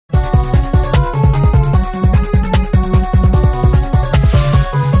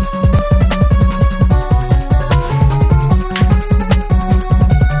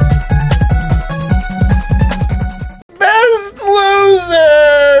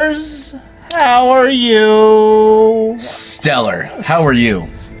How are you? Stellar. How are you?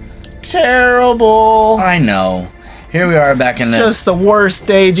 Terrible. I know. Here we are back in the... Just the worst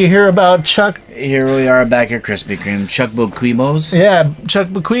day. Did you hear about Chuck? Here we are back at Krispy Kreme. Chuck Boquibos? Yeah, Chuck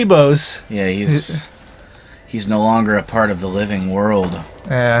Boquibos. Yeah, he's no longer a part of the living world.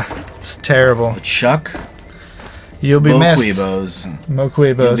 Yeah, it's terrible. But Chuck You'll be Boquibos.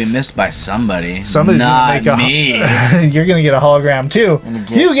 Moquibos. You'll be missed by somebody. Somebody's not gonna make me. You're gonna get a hologram too.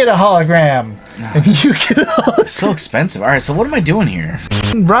 You get a hologram. And you get a hologram. So expensive. All right, so what am I doing here?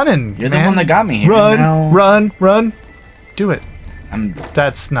 Running. You're the one that got me here. Run, now. run. Do it.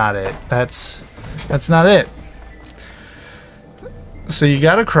 That's not it. That's not it. So you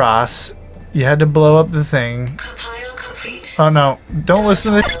got across. You had to blow up the thing. Oh no! Don't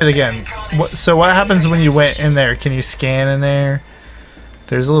listen to this shit again. So what happens when you went in there? Can you scan in there?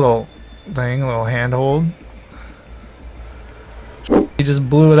 There's a little thing, a little handhold. You just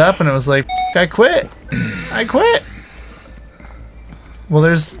blew it up, and it was like, I quit. I quit. Well,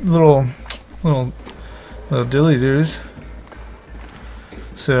 there's little dilly doos.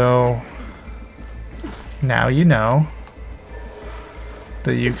 So now you know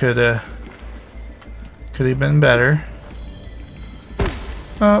that you could have been better.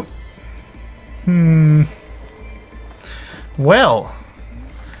 Oh. Well.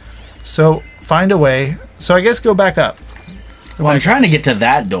 So find a way. So I guess go back up. Well, I'm trying to get to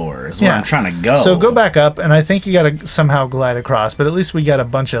that door is where I'm trying to go. So go back up, and I think you got to somehow glide across. But at least we got a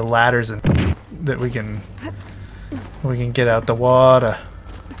bunch of ladders that we can get out the water.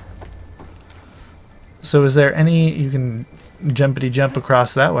 So is there any you can jumpity jump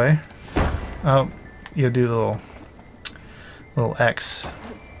across that way? Oh, you do the little X.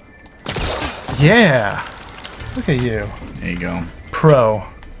 Yeah. Look at you. There you go. Pro.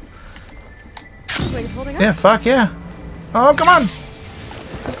 Yeah, fuck yeah. Oh, come on.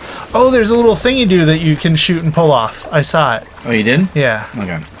 Oh, there's a little thing you do that you can shoot and pull off. I saw it. Oh, you did? Yeah.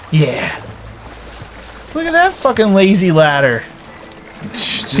 Okay. Yeah. Look at that fucking lazy ladder.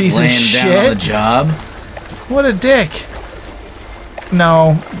 Just Piece laying of shit. down on the job. What a dick.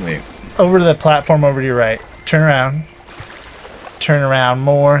 No. Wait. Over to the platform over to your right. Turn around. Turn around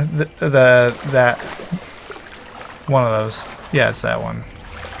more. That one of those. Yeah, it's that one.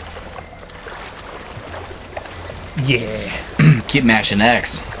 Yeah. Keep mashing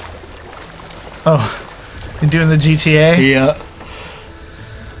X. Oh, you doing the GTA? Yeah.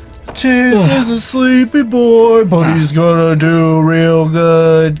 Chase is a sleepy boy, but he's gonna do real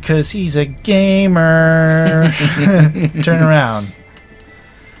good because he's a gamer. Turn around.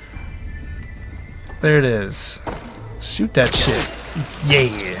 There it is. Shoot that shit.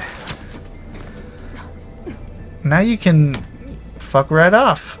 Yeah. Now you can fuck right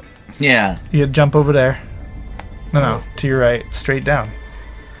off. Yeah. You jump over there. No, to your right, straight down.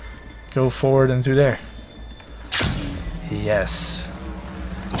 Go forward and through there. Yes.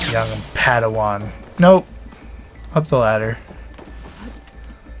 Young Padawan. Nope. Up the ladder.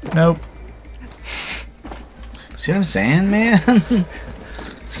 Nope. See what I'm saying, man?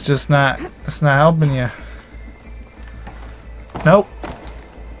 It's just not. It's not helping you. Nope.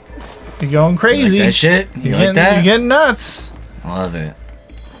 You're going crazy. You like that shit? You like that? You're getting nuts. I love it.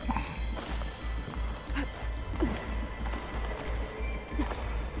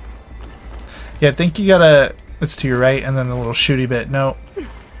 Yeah, I think you gotta. It's to your right, and then the little shooty bit. No. Oh,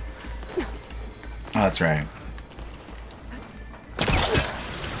 that's right.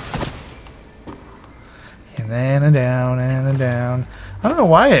 And then a down and a down. I don't know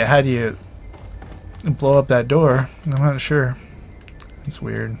why it had you blow up that door. I'm not sure. It's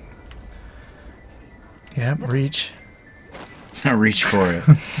weird. Yep, reach. Reach for it.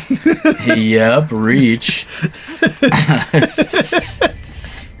 Yep, reach.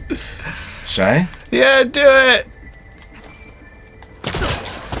 Shy? Yeah, do it.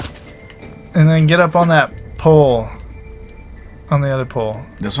 And then get up on that pole. On the other pole.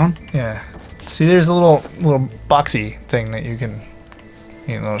 This one? Yeah. See, there's a little boxy thing that you can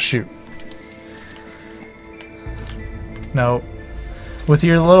little shoot. No. With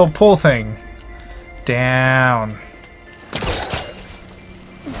your little pull thing. Down.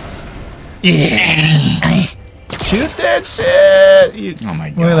 Yeah. Shoot that shit. Oh my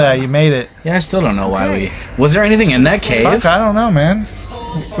god. Look at that, you made it. Yeah, I still don't know why we... Was there anything in that cave? Fuck, I don't know, man.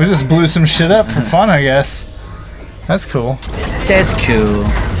 We just blew some shit up for fun, I guess. That's cool. That's cool.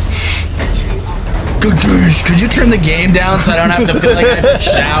 Could you turn the game down so I don't have to feel like I have to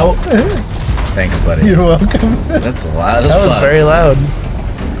shout? Thanks, buddy. You're welcome. That's loud as That was fuck. very loud.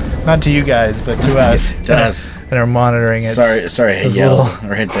 Not to you guys, but to us. To us. That are monitoring it. Sorry, hey, yell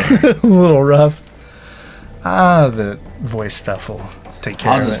right there. A little rough. Ah, the voice stuff will take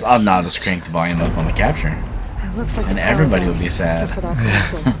care of it. I'll just crank the volume up on the capture. It looks like And everybody will be sad.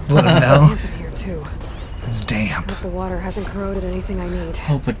 Let them know. Here too. It's damp. Hope the water hasn't corroded anything I need.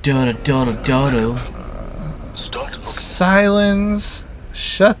 Hope a dodo. Silence.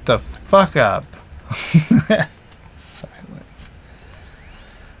 Shut the fuck up. Silence.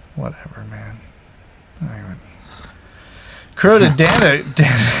 Whatever, man. Not even. Corroded data.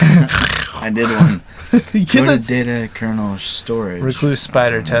 I did one. Get that Data kernel storage. recluse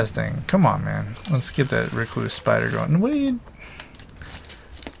spider testing. Come on, man. Let's get that recluse spider going. What are you?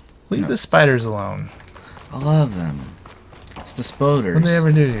 Leave the spiders alone. I love them. It's the spoders. What did they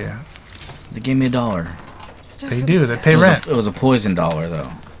ever do to you? They gave me $1. They do. They pay rent. It was a poison $1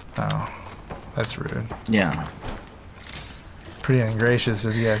 though. Oh, that's rude. Yeah. Pretty ungracious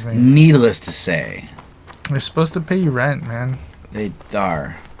if you ask me. Needless to say, They're supposed to pay you rent, man. they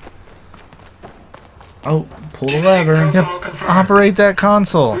are. Oh, pull the lever. Yep. Operate that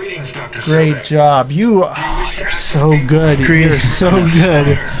console. Great job. You're so good. You're so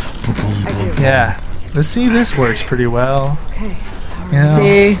good. Yeah. Let's see. This works pretty well. Okay. You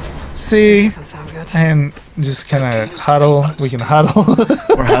know? See. Doesn't sound good. And just kind of huddle. We can huddle.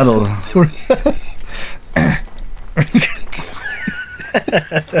 We're huddled.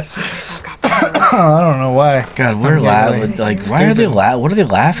 I don't know why. God, we're laughing. Like, why are they What are they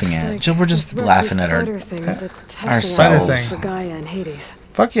laughing at? It's like We're just this laughing at spider our. thing is a testing ourselves. ground Spider for Gaia and Hades.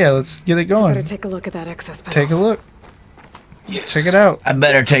 Fuck yeah. Let's get it Better going. take a look at that access panel. Take a look. Check it out. I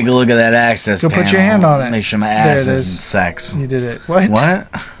better take a look at that access Go panel. put your hand on it. Make sure my There ass it isn't is. sex. You did it. What? What?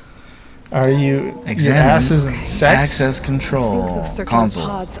 Are you? Examine Your ass isn't sex? access I think control those circular console.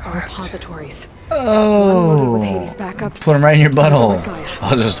 pods are repositories. One loaded Oh. with Hades backups. Put them right in your butthole. With Gaia.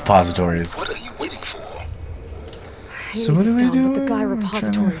 Oh, just repositories. What are you waiting for? Hades So what is do we down, do? but the Gaia I'm trying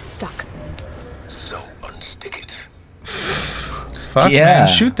repository to- is stuck. So unstick it. Fuck, Yeah. man.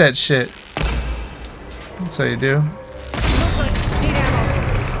 Shoot that shit. That's how you do.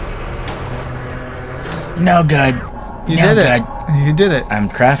 No good. You No did it. good. You did it. I'm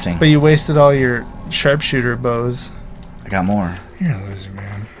crafting. But you wasted all your sharpshooter bows. I got more. You're a loser,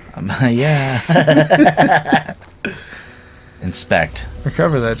 man. Yeah. Inspect.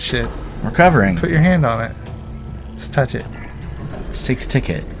 Recover that shit. Recovering. Put your hand on it. Just touch it. Just take the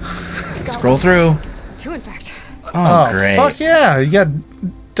ticket. Scroll through. 2, in fact. Oh, great. Fuck yeah. You got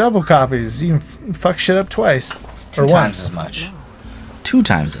double copies. You can fuck shit up twice. Two or times once. as much. 2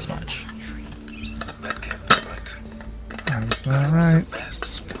 times as much. That can't be right. That's not right. Vast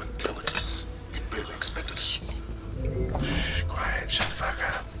small intelligence. You barely expected us. Shh, quiet. Shut the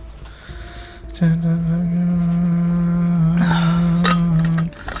fuck up.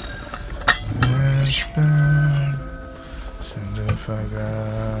 Shut the fuck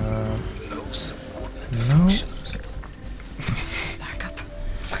up. No subordinate No. Backup.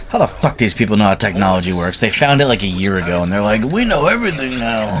 How the fuck these people know how technology works? They found it like a year ago and they're like, we know everything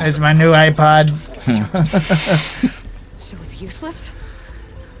now. It's my new iPod. So it's useless?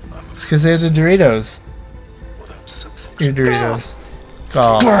 It's because they have the Doritos. without self Your Doritos.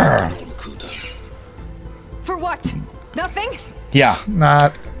 Oh, Kuda. For what? Nothing? Yeah,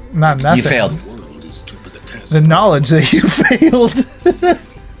 not nothing. you failed. The world is too big a task. The knowledge that you failed.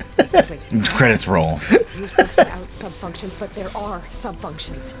 Credits roll. Useless without subfunctions, but there are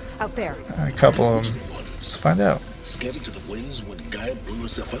subfunctions out there. A couple of them. Let's find out. Scattered to the winds when Gaia blew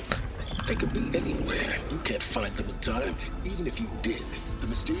herself up. They could be anywhere. You can't find them in time. Even if you did, the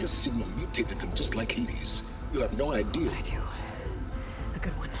mysterious signal mutated them just like Hades. You'll have no idea. I do. A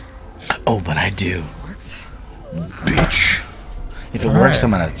good one. Oh, but I do. Works. Bitch. If it All works, right.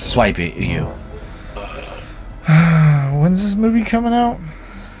 I'm gonna swipe at you. When's this movie coming out?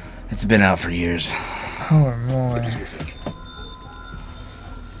 It's been out for years. Oh boy.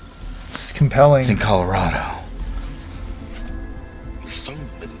 It's compelling. It's in Colorado. You found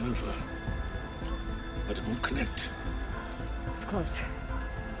Minerva, but it won't connect. It's close.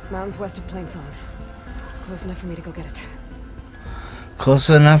 Mountains west of Plainsong. Close enough for me to go get it. Close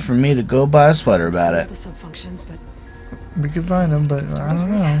enough for me to go buy a sweater about The it. subfunctions, but We could find them, but I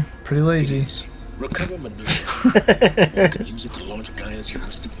don't know. Pretty lazy. Recover Minerva. You can use it to launch Gaia's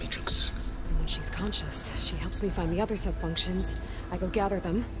heuristic matrix. when she's conscious, she helps me find the other subfunctions. I go gather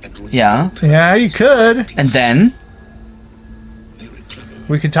them. And Yeah. Yeah, you could. And then? very clever.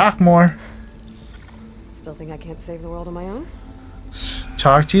 We could talk more. Still think I can't save the world on my own?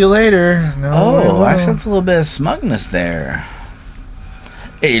 Talk to you later. No, we Oh, I won't. sense a little bit of smugness there.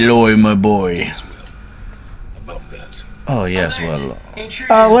 Aloy, my boy. About that, Oh, yes, well.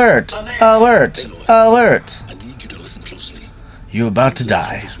 Alert! Alert! Alert! I need you to listen closely. You about to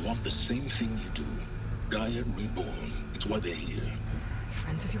die. They want the same thing you do. Gaia reborn. It's why they're here.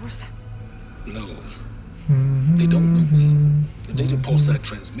 friends of yours? No. They don't know me. The data pulse I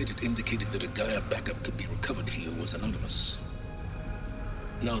transmitted indicated that a Gaia backup could be recovered here was anonymous.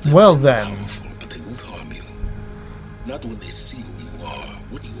 Now they're Well then. powerful, but they won't harm you. Not when they see who you are,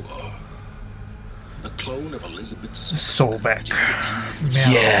 what you are. A clone of Elizabeth Soulback.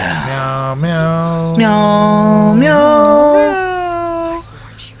 Yeah. Meow, meow. Meow, meow.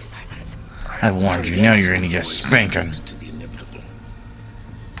 Aren't you, Silence? I warned you. Now you're gonna get spanking. To the inevitable.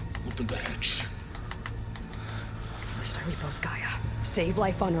 Open the hatch. First I rebuild Gaia, save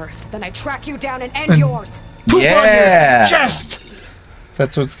life on Earth, then I track you down and end yours. Poop Yeah. on your chest.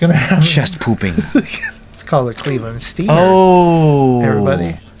 That's what's gonna happen. Chest pooping. It's called a Cleveland Steamer. Oh.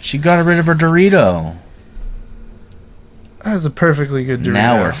 Everybody. She got rid of her Dorito. That was a perfectly good Dorito.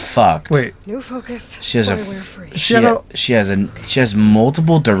 Now we're fucked. Wait, New focus. She has spoiler free. she has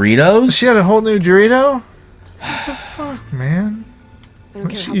multiple Doritos. she had a whole new Dorito? What the fuck, man? I don't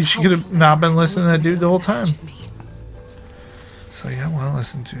care how She could have powerful not been or listening to that dude the whole time. just me. So I want to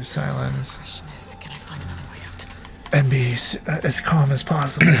listen to Silence Question is, can I find another way out? and be as calm as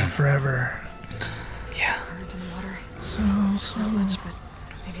possible forever. Yeah. Current in the water. So. Not much, but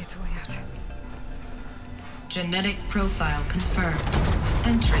maybe it's a way out. Genetic profile confirmed.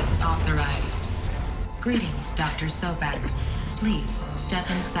 Entry authorized. Greetings, Dr. Sobak. Please step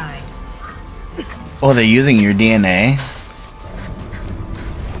inside. Oh, they're using your DNA.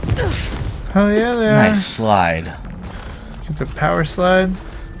 Oh yeah, they are. Nice slide. Get the power slide.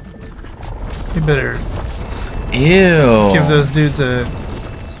 You better Ew. give those dudes a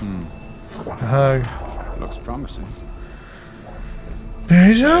hug. Looks promising.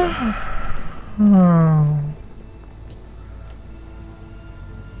 Deja? Oh.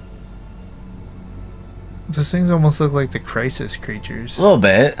 Those things almost look like the Crisis creatures. A little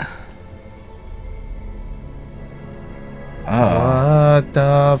bit. Oh, What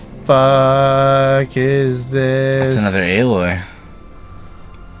the fuck is this? that's another Aloy.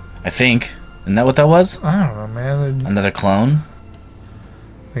 I think. Isn't that what that was? I don't know, man. Another clone?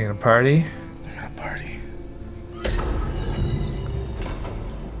 They're gonna party? They're gonna party.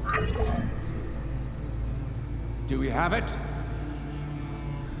 Do we have it?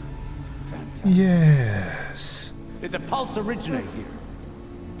 Fantastic. Yes. Did the pulse originate here?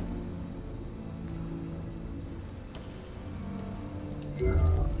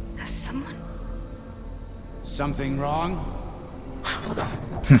 Has someone? Something wrong?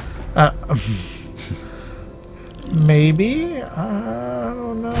 Maybe? I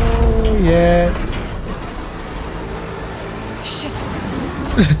don't know yet. Shit.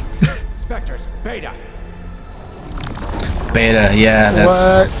 Spectres, Beta. Beta, yeah,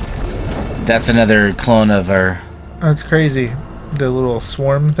 What? that's another clone of her. That's crazy. The little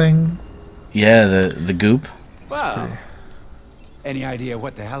swarm thing. Yeah, the goop. Well, any idea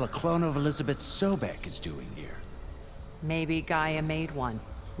what the hell a clone of Elizabeth Sobek is doing here? Maybe Gaia made one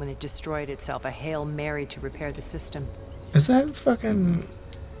when it destroyed itself, a Hail Mary to repair the system. Is that fucking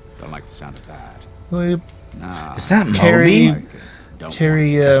Don't like the sound of that. like, Nah. Is that Carrie- Moby? Like it. Don't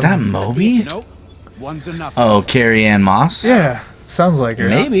Carrie? Is that Moby? Nope. One's enough. Oh, Carrie Ann Moss? Yeah, sounds like her.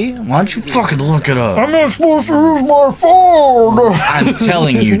 Maybe. Why don't you fucking look it up? I'm not supposed to use my phone. I'm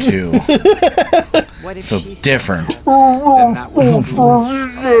telling you to. What did So she it's say? different. Then that one.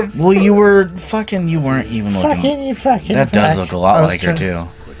 Well, you weren't even looking. That does look a lot like her too.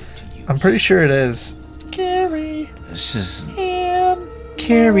 I'm pretty sure it is. Carrie. This is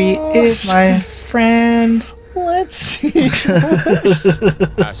Carrie is my friend. Let's see. I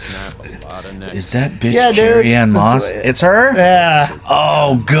snap a lot of necks. Is that bitch Yeah, dude. Carrie Ann That's Moss? it. It's her? Yeah.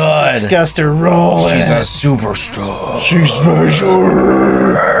 Oh, good. Disgust her roll. She's a superstar. She's special.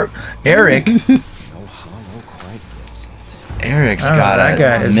 Eric. No hollow quite gets it. Eric's I don't know, got that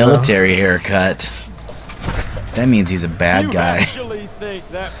guy a is, military haircut. That means he's a bad You guy. actually think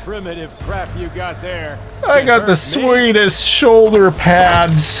that primitive crap you got there? I can got the hurt me? sweetest shoulder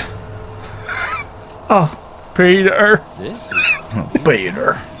pads. Oh, Peter. This is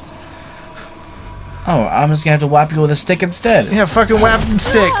Peter. Oh, I'm just gonna have to whap you with a stick instead. Yeah, fucking whap him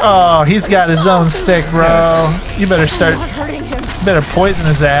stick. Oh, he's got his own stick, bro. You better start. Not hurting him. Better poison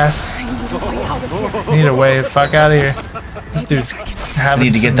his ass. I need a way out of here. Need a way the fuck out of here. This dude's having.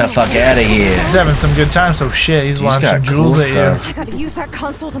 Need to get some- the fuck out of here. He's having some good time. So shit, he's launching got jewels cool at you. stuff. I gotta use that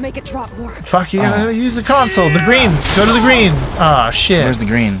console to make it drop more. Fuck, you gotta use the console. The green. Go to the green. Ah, shit. Where's the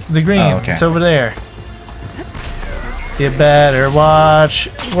green? The green. Oh, okay. It's over there. You better watch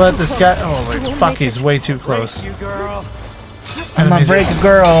what this guy. Oh, wait, fuck, he's way too close. you, girl. I'm a Enemies- break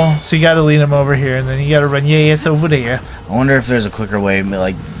girl. So you gotta lead him over here, and then you gotta run. Yeah, it's over there. I wonder if there's a quicker way,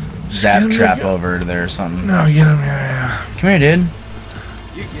 like zap Stand trap there. over to there or something. No, get him. Yeah, Come here, dude.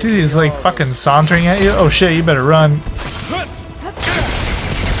 Dude, he's like fucking sauntering at you. Oh shit, you better run.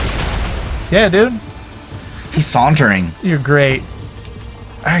 Yeah, dude. He's sauntering. You're great.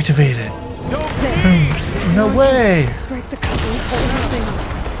 Activate it. No way. Break the couplings, hold this thing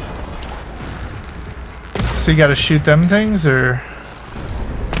up. So you gotta shoot them things, or?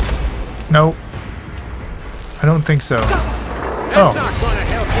 Nope. I don't think so. Oh.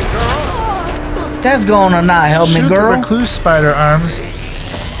 That's gonna not help Shoot me, the girl. recluse spider arms.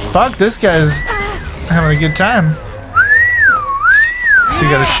 Fuck, this guy's having a good time. So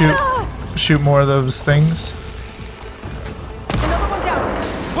you gotta shoot more of those things.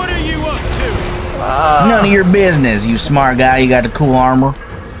 What are you up to? None of your business, you smart guy. You got the cool armor.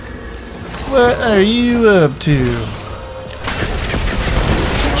 What are you up to?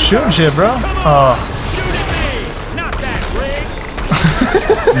 Shooting shit, bro. Oh. Shoot at me! Not that, Rick!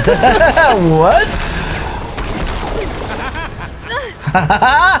 What?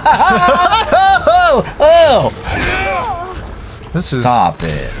 Oh! This is Stop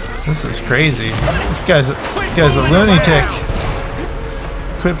it. This is crazy. This guy's a loony tick.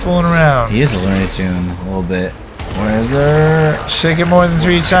 Quit fooling around. He is a Looney Tune, a little bit. Where is there? Shake it more than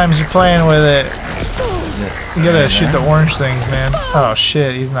 3 times you're playing with it. Is it? You gotta shoot the orange things, man. Oh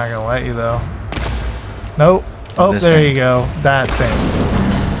shit, he's not gonna let you though. Nope. Oh, This there thing. you go. That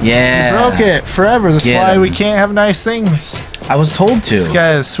thing. Yeah. You broke it forever. That's Get why we him. can't have nice things. I was told to. This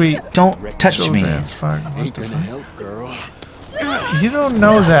guy is sweet. Don't touch me. Shoulders. Fuck. What Ain't the gonna fuck? help, girl. You don't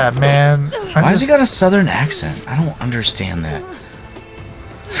know that, man. Why has he got a southern accent? I don't understand that.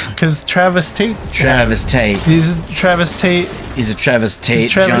 Because Travis Tate. Travis Tate. He's Travis Tate. He's a Travis Tate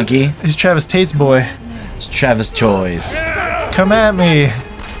He's Travis, junkie. He's Travis Tate's boy. It's Travis Toys. Come at me.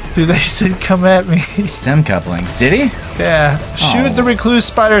 Dude, they said come at me. Stem couplings. Did he? Yeah. Shoot Oh. the recluse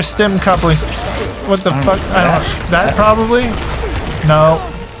spider stem couplings. What the fuck? I don't. That probably? No.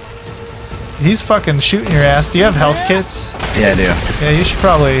 He's fucking shooting your ass. Do you have health kits? Yeah, I do. Yeah, you should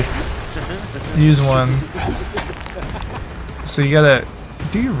probably use one. So you gotta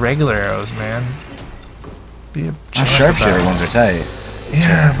do your regular arrows, man. Be a My chump sharpshooter about it. ones are tight.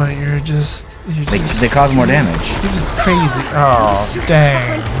 Yeah, but you're just They cause more damage. you're just crazy. Oh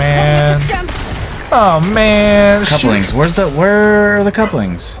dang, man. Oh man. Shoot. Couplings. Where are the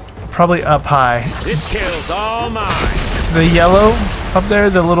couplings? Probably up high. This kill's all mine. The yellow up there,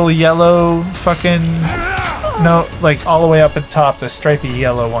 the little yellow fucking no, like all the way up at top, the stripy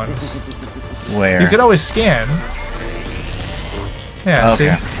yellow ones. Where? You could always scan. Yeah,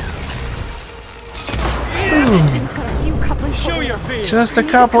 Okay. It's got a few couplings. Show your fear. Just a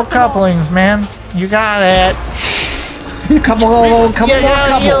couple couplings, man. You got it. Couple more couples.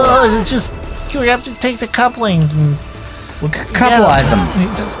 Just you have to take the couplings and Couplize them.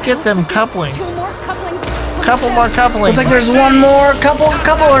 just get them couplings. Two more couplings. Couple more couplings. It's like there's one more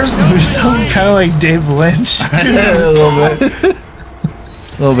couplers. You sound kind of like Dave Lynch. A little bit.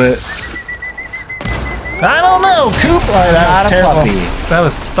 A little bit. I don't know, Coop. Oh, that Not was a terrible. puppy. That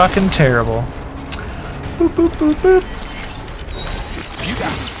was fucking terrible. Boop boop boop boop.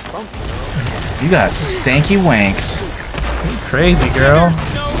 You got stanky wanks. You crazy girl.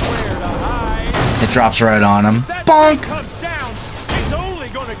 Nowhere to hide. It drops right on him. That Bonk. thing comes down. It's only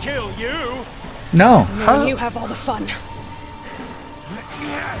gonna kill you. No. Knowing you have all the fun.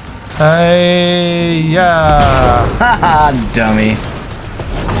 Hey, yeah. Haha, dummy.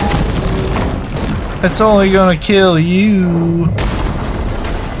 It's only gonna kill you.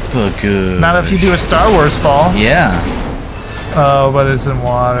 But good. Not if you do a Star Wars fall. Yeah. Oh, but it's in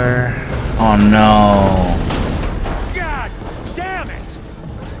water. Oh no. God damn it.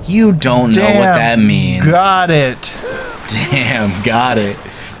 You don't know what that means. Got it. Damn, got it.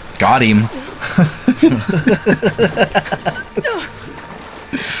 Got him.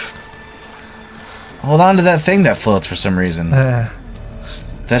 Hold on to that thing that floats for some reason. That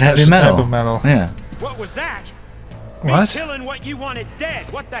heavy special metal. type of metal. Yeah. What was that? Me What? killing what you wanted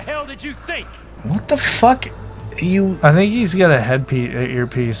dead. What the hell did you think? What the fuck? You. I think he's got a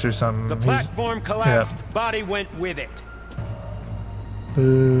earpiece or something. The He's- platform collapsed. Body went with it.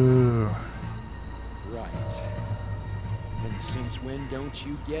 Boo. Right. And since when don't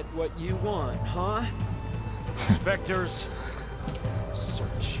you get what you want, huh? Spectres,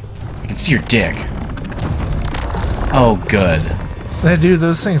 search. I can see your dick. Oh, good. Hey, dude,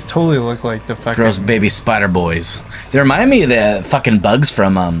 those things totally look like the fucking. Gross baby spider boys. They remind me of the fucking bugs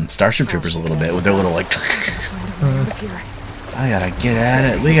from Starship Troopers a little bit with their little like. I gotta get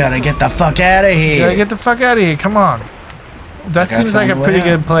at it. We gotta get the fuck out of here. Gotta get the fuck out of here. Come on. That like I seems like a found a pretty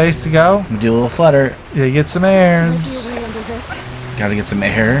way out. good place to go. Do a little flutter. Yeah, get some airs. Remember this? Gotta get some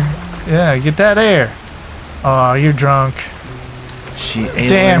air. Yeah, get that air. Oh, you're drunk.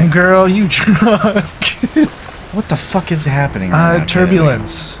 Damn, girl, you drunk. What the fuck is happening right now,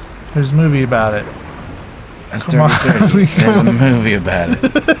 Turbulence. kid? There's a movie about it. That's Come on. 30. There's a movie about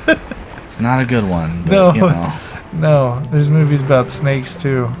it. It's not a good one, but No. you know. No, there's movies about snakes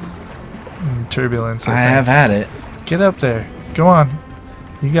too. And turbulence. I I think. have had it. Get up there. Go on.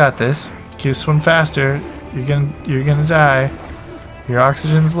 You got this. You swim faster. You're gonna die. Your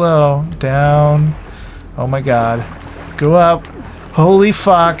oxygen's low. Down. Oh my god. Go up. Holy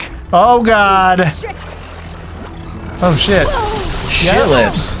fuck. Oh god. Shit. Oh shit. Shit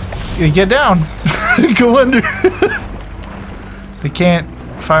lips. You get down. Go under. They can't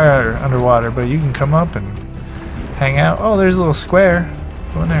fire underwater, but you can come up and hang out. Oh, there's a little square.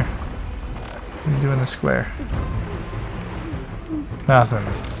 Go in there. What are you doing in the square? Nothing.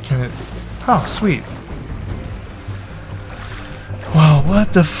 Can it? Oh, sweet. Well,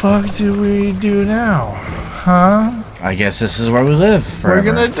 what the fuck do we do now? Huh? I guess this is where we live forever.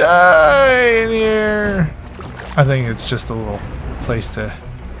 We're gonna die in here. I think it's just a little place to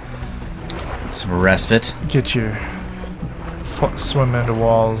Some respite. get your swim into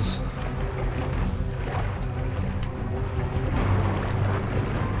walls.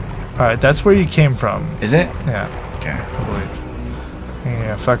 Alright, that's where you came from. Is it? Yeah, Okay. I believe.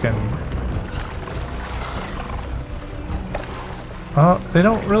 Yeah, fucking... Oh, they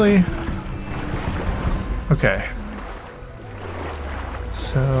don't really... Okay.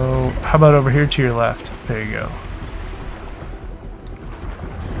 So, how about over here to your left? There you go.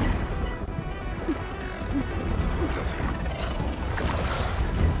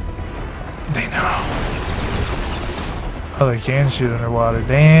 They know. Oh, they can shoot underwater.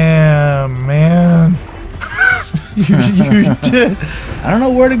 Damn, man. you did. I don't know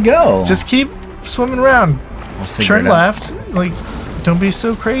where to go. Just keep swimming around. Let's figure Turn it out. left. Like, don't be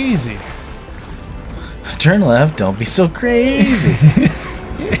so crazy. Turn left. Don't be so crazy.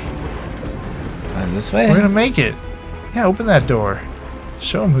 Is this way? We're gonna make it. Yeah, open that door.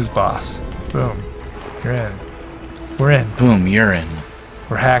 Show them who's boss. Boom. You're in. We're in. Boom. You're in.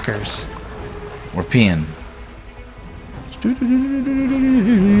 We're hackers. We're peeing.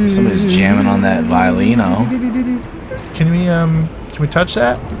 Somebody's jamming on that violino. Can we touch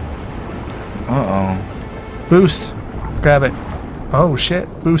that? Uh-oh. Boost. Grab it. Oh shit.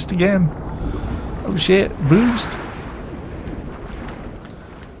 Boost again. Oh shit. Boost.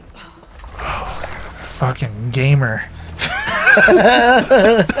 Fucking gamer.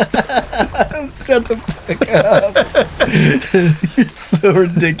 Shut the fuck up. You're so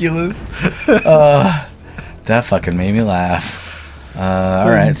ridiculous. That fucking made me laugh.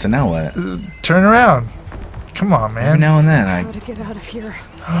 Alright, so now what? Turn around. Come on, man. Every now and then How to get out of here?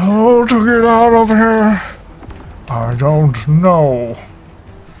 How to get out of here? I don't know.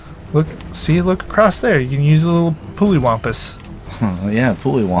 Look, see, look across there. You can use a little pulley wampus. yeah,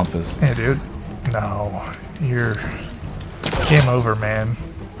 pulley wampus. Yeah, dude. No, you're game over, man.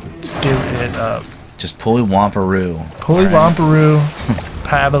 Just give it up. Just pulley wamparoo. Pulley wamparoo,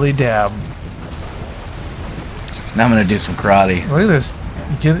 pabbly dab. Now I'm gonna do some karate. Look at this.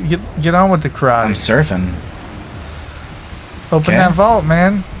 Get on with the karate. I'm surfing. Open okay. that vault,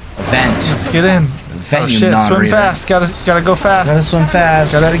 man. Vent. Let's get in. Vent, Oh you shit! Swim non-breather. fast. Gotta go fast. Gotta swim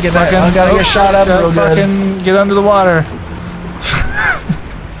fast. Gotta get that. Fucking, Gotta get shot up real good. Fucking get under the water.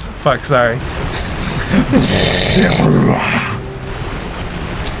 Fuck, sorry.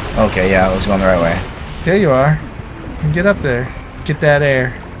 Okay, yeah, I was going the right way. There you are. Get up there. Get that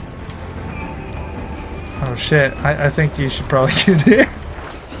air. Oh shit, I think you should probably get here.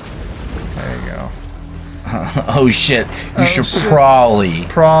 There you go. Oh shit, you should probably.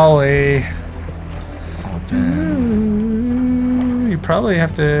 Open. You probably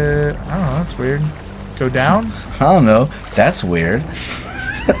have to, I don't know, that's weird. Go down? I don't know, that's weird.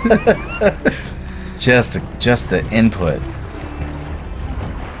 just the input.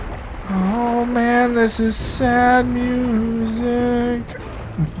 Oh man, this is sad music.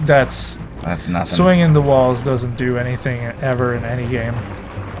 That's nothing. Swinging the walls doesn't do anything ever in any game.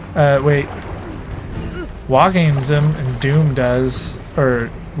 Wait. Walking them in Doom does, or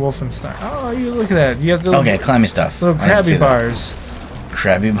Wolfenstein. Oh, you look at that. You have the okay, climby stuff. Little Krabby bars.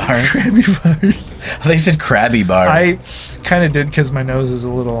 Krabby bars? Krabby bars. They said Krabby bars. I kind of did because my nose is a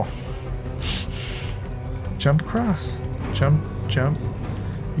little. Jump across. Jump.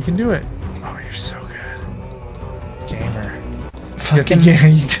 You can do it. Oh, you're so good. Gamer. You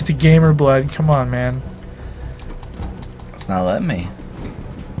get the gamer blood. Come on, man. It's not letting me.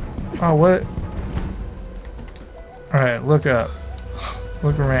 Oh, what? Alright, look up.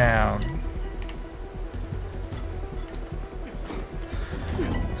 Look around.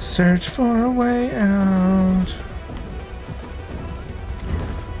 Search for a way out.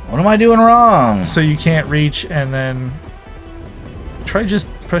 What am I doing wrong? So you can't reach, and then try just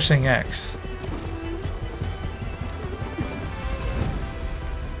pushing X.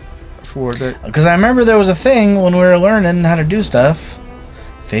 For the... Because I remember there was a thing when we were learning how to do stuff.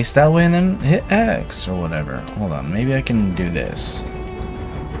 Face that way and then hit X or whatever. Hold on, maybe I can do this.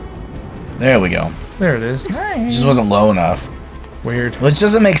 There we go. There it is. Nice. It just wasn't low enough. Weird. Which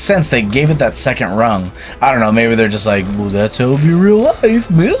doesn't make sense. They gave it that second rung. I don't know. Maybe they're just like, well, that's how it'll be real life.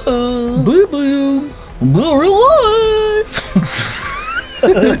 Blah, blah, blah, real life.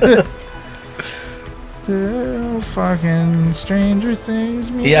 The fucking Stranger Things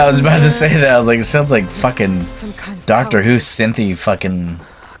music. Yeah, I was about to say that. I was like, it sounds like fucking Some kind of Doctor power. Who synthy fucking...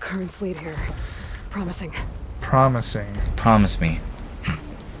 Currents lead here. Promising. Promising. Promise me.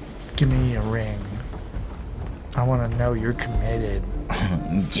 Give me a ring. I want to know you're committed.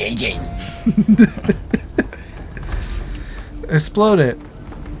 JJ. Explode it.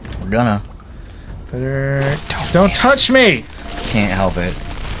 We're gonna. Better. Don't touch me! Can't help it.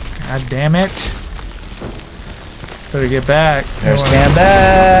 God damn it. Better get back. Better stand Look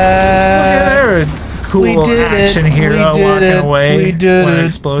back. at there. Cool We did action it. hero We did walking it. away. We did when it.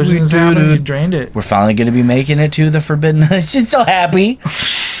 explosions We did happened, it. you drained it. We're finally gonna be making it to the Forbidden. She's so happy.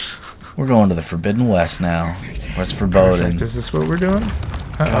 We're going to the Forbidden West now. What's foreboding? Perfect. Is this what we're doing?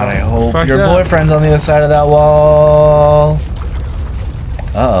 Uh-oh. God, I hope Fucked your up. boyfriend's on the other side of that wall.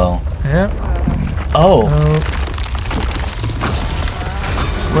 Uh-oh. Yep. Oh.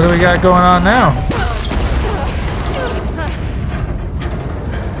 What do we got going on now?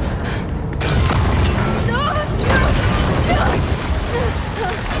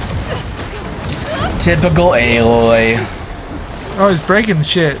 Typical Aloy. Oh, he's breaking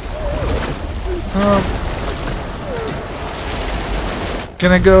shit. Oh.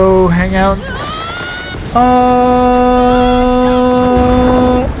 Gonna go hang out.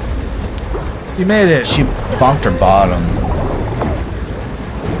 You made it. She bonked her bottom.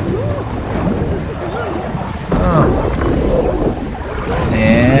 Oh.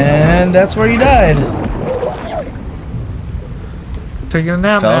 And that's where you died. Taking a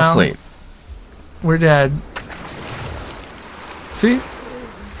nap Fell now. asleep. We're dead. See?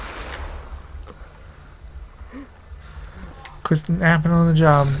 Quit napping on the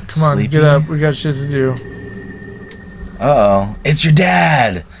job. Come on, Sleepy? get up. We got shit to do. Uh-oh. It's your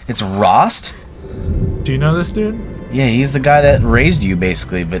dad. It's Rost? Do you know this dude? Yeah, he's the guy that raised you,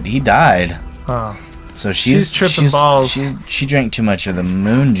 basically, but he died. Oh. So She's tripping balls. She drank too much of the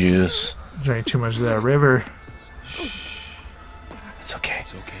moon juice. Drank too much of that river. It's okay.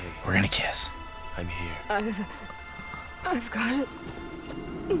 It's okay. We're gonna kiss. I'm here. I've got it.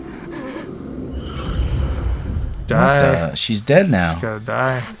 Die. What the? She's dead now. She's gotta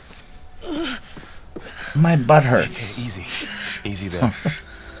die. My butt hurts. Hey, easy. Easy there.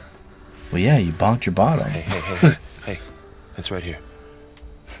 Well, yeah, you bonked your bottom. Hey. It's right here.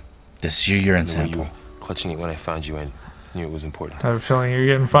 This is your urine The way you sample. were clutching it when I found you and knew it was important. I have a feeling you're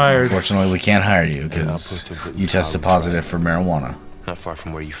getting fired. Unfortunately, we can't hire you And I'll because prove to you tested positive for marijuana. Not far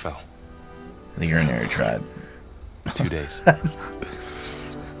from where you fell. The urinary tribe. 2 days. How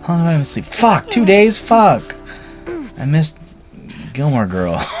long have I been asleep? Fuck, 2 days? Fuck. I missed Gilmore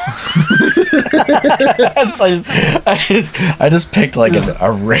Girl. I just picked like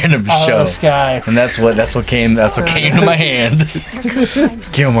a random Out show. of the sky. And that's what came to my hand.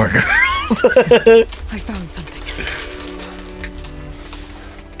 Gilmore Girls. I found something.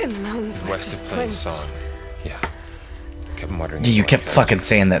 In the mountains West of Plains song. Yeah. Kept muttering. You kept fucking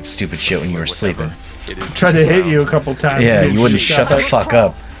saying that stupid shit when you were sleeping. Tried to hit you a couple times. Yeah, dude. you wouldn't shut the fuck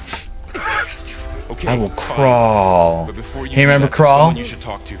up. Okay, I will fine. crawl. But before you Hey, remember do that, there's Crawl? someone you should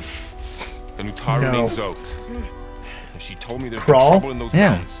talk to. An Utaru No. named Zoe. She told me there's Crawl? trouble in those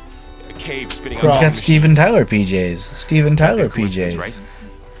Yeah. mountains. A cave spitting Crawl. He's out got machines. Steven Tyler PJs. Steven Tyler Coincidence, PJs. right?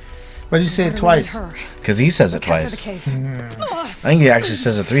 Why'd you say it twice? Because he says it Capture the twice. cave. I think he actually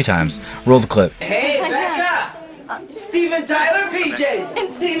says it 3 times. Roll the clip. Hey, Becca! Steven Tyler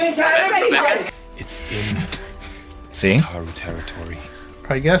PJs! Steven Tyler PJs! It's in See? Utaru territory.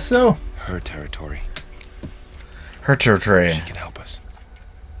 I guess so. Her territory. Her territory. She can help us.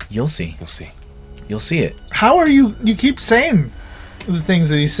 You'll see. You'll see. You'll see it. How are you keep saying the things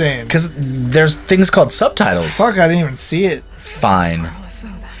that he's saying? Because there's things called subtitles. Fuck, I didn't even see it. Fine.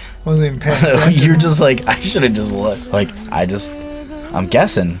 Wasn't even paying attention. You're just like, I should have just looked. Like, I'm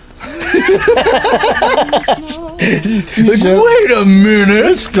guessing. Like, wait a minute.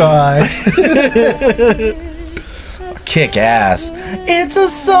 This guy. Kick ass. It's a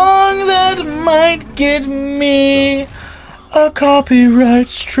song that might get me a copyright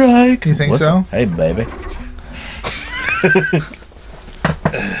strike. You think What so? Hey, baby.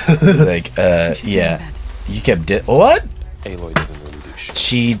 He's like, yeah. You kept what? Aloy doesn't really do shit.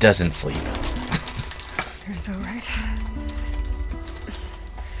 She doesn't sleep. You're so right.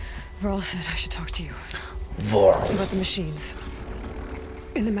 Varl said I should talk to you about the machines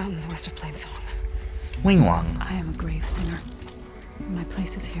in the mountains west of Plainsong. Wing Wong. I am a grave singer. My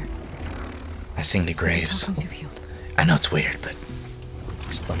place is here. I sing to graves. Once you've healed. I know it's weird, but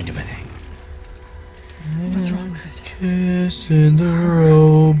just let me do my thing. What's wrong with it? Kissing the Her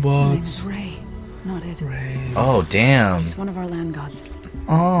robots. name's Ray, not Ed. Oh, damn. She's one of our land gods,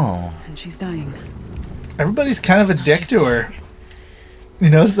 Oh. and she's dying. Everybody's kind of a dick to her. You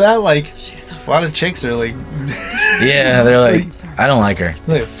notice that? Like, She's a lot of chicks are like, Yeah, they're like, I don't like her.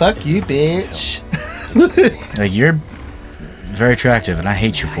 like fuck you, bitch. Like, you're very attractive, and I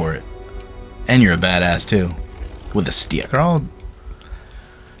hate you for it. And you're a badass, too. With a stick. They're all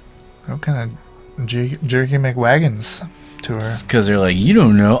kind of jerky McWagons to her. Because they're like, you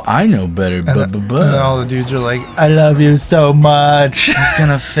don't know, I know better. And, Buh, and buh, then buh. all the dudes are like, I love you so much. He's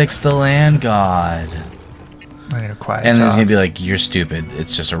gonna fix the land god. And you're quiet. And then he's talk. gonna be like, you're stupid.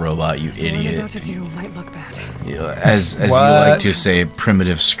 It's just a robot, you So what I'm idiot. about to do might look bad. As you What? like to say,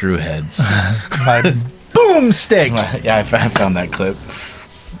 primitive screwheads. My boomstick. Yeah, I found that clip.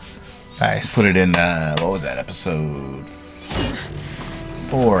 Nice. Put it in, what was that, episode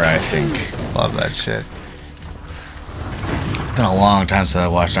 4, I think. Love that shit. It's been a long time since I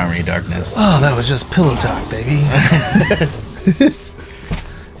watched Army of Darkness. Oh, that was just pillow talk, baby.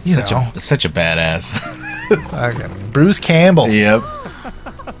 Such a badass. Fucking Bruce Campbell. Yep.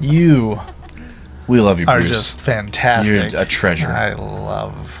 You We love you, are Bruce. just fantastic. You're a treasure. I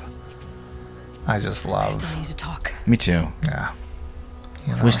just I love. still need to talk. Me too. Yeah.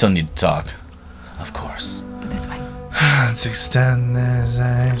 You know, We still need to talk. Of course. This way. let's extend this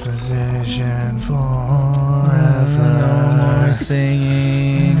exposition forever. No more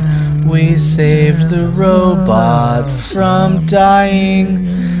singing. We saved the robot from dying.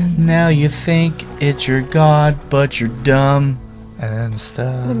 Now you think it's your god, but you're dumb. And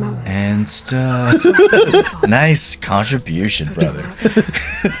stuff. And stuff. Nice contribution, brother.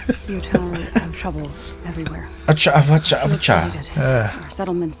 You tell of trouble everywhere. Acha. Our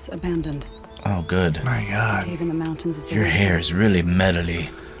settlements abandoned. Oh, good. My God. Cave in the mountains is the Your worst. hair is really metally.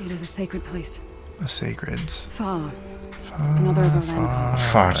 It is a sacred place. The sacreds. Far. Another of our land gods.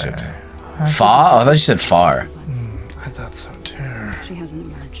 Farted. Far? Oh, I thought you said far. I thought so too. She hasn't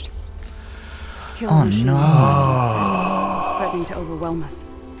emerged. Oh, Machines no. threatening to overwhelm us.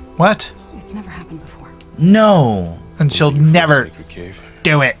 What? It's never happened before. No. And she'll never Sacred cave.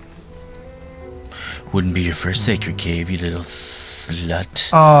 do it. Wouldn't be your first sacred cave, you little slut.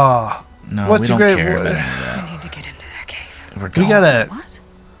 Oh. No, What's we a don't great care word? about any of that. I need to get into that cave. We're We gone. gotta. What?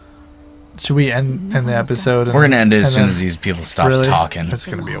 Should we end the episode? We're gonna end it as and soon then- as these people stop Really? talking. It's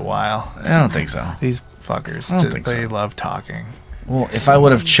gonna be a while. I don't think so. These fuckers, I don't think they so. love talking. Well, if I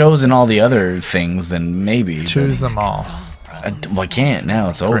would have chosen all the other things, then maybe. but Choose them all. I can't now.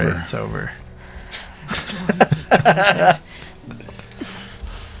 It's over. Great, it's over.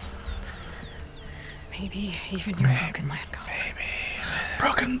 Maybe even your broken land gods.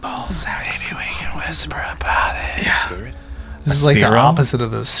 Broken balls. Maybe we can whisper about it. Yeah. Spirit? This is like the Spiro? opposite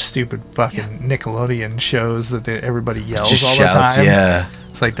of those stupid fucking Nickelodeon shows that everybody yells Just all shouts, the time. yeah.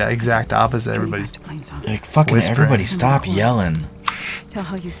 It's like the exact opposite. Everybody's. Like, fucking Whispering. everybody stop yelling. Tell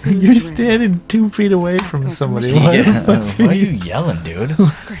how you soothed You're Ray. standing 2 feet away from somebody. Yeah. Why are you yelling, dude?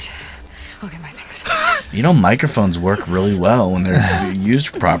 Great. I'll get my things. You know, microphones work really well when they're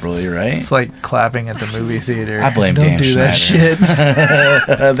used properly, right? It's like clapping at the movie theater. I blame Don't Dan do that shit.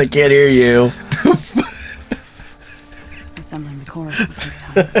 Schneider. They can't hear you. Assembling the chorus will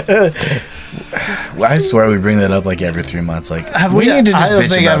take time. I swear we bring that up like every 3 months. Like, Have we need to just I don't bitch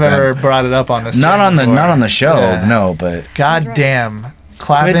think about I've that. ever brought it up on this. Not on the show, Yeah. no. But God damn,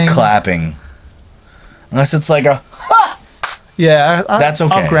 clapping. quit clapping. Unless it's like a. Yeah, That's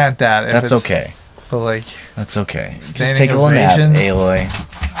okay. I'll grant that. if That's it's- okay. But like, That's okay. Just Standing take a little nap, ovations.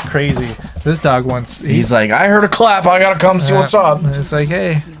 Aloy. crazy. This dog wants. He's like, I heard a clap. I gotta come see what's up. It's like,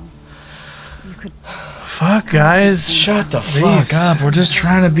 hey, You could fuck, guys. Shut the Please. fuck up. We're just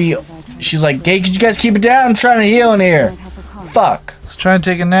trying to be. She's like, hey, could you guys keep it down? I'm trying to heal in here. help her call. Fuck. Let's try and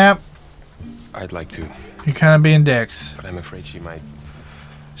take a nap. I'd like to, You're kind of being dicks. but I'm afraid she might.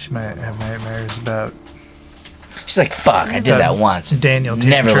 She might have nightmares about She's like, fuck. I did that once. Daniel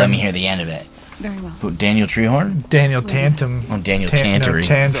Never let Tantrum. me hear the end of it. Very well. Who, Daniel Treehorn? Daniel Tantum. Oh, Daniel No, Tantery.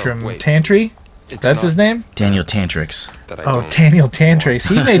 Tantrum. So, wait. Tantry? It's That's not his name? Daniel Tantrix. That I Oh, don't Daniel Tantrix.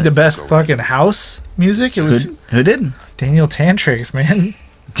 He made the best fucking house music. It was Who did? Daniel Tantrix, man.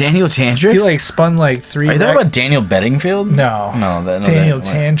 Daniel Tantrix? He like spun like 3. Are you talking about Daniel Bedingfield? No. Daniel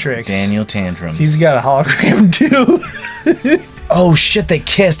Tantrix. Daniel Tantrums. He's got a hologram too. Oh shit! They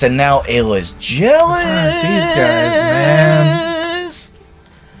kissed, and now Aloy's jealous. Fuck these guys, man.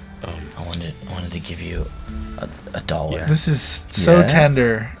 I wanted to give you $1. Yeah. This is so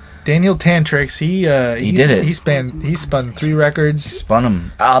tender. Daniel Tantrix, he did it. He spun 3 records. He spun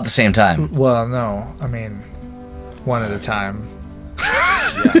them all at the same time. Well, no, I mean, one at a time.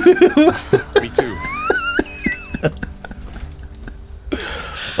 Me too.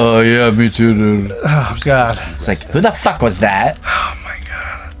 Oh yeah, me too, dude. Oh god. It's like, who the fuck was that? Oh my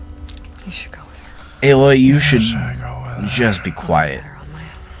god. You should go with her. Aloy, you should just be quiet.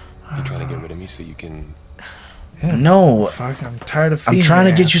 You're trying to get rid of me so you can. Yeah, no. Fuck, I'm tired of. I'm trying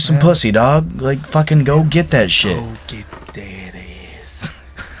to get you some pussy, dog. Like, fucking go get that shit. Go get that ass.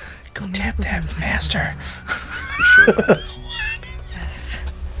 Go tap that master. For sure about this. Yes.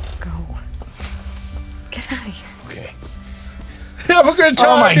 Go. Get out of here. Okay. Have a good time.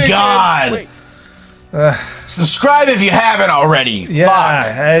 Oh my god. Subscribe if you haven't already.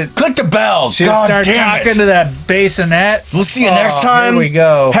 Yeah. Click the bell. Should God start damn talking it. to that bassinet. We'll see you next time. Here we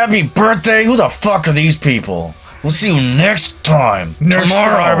go. Happy birthday. Who the fuck are these people? We'll see you next time.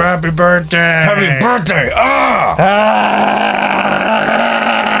 Tomorrow. Time, happy birthday. Happy birthday.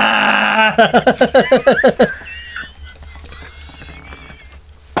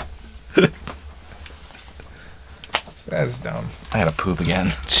 That's dumb. I gotta poop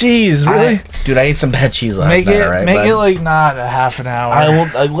again. Cheese, really? Dude, I ate some bad cheese last night, alright? Make it like not a half an hour. I will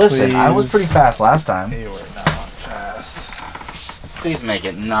listen, please. I was pretty fast last time. You were not fast. Please make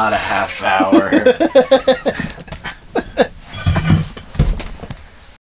it not a half hour.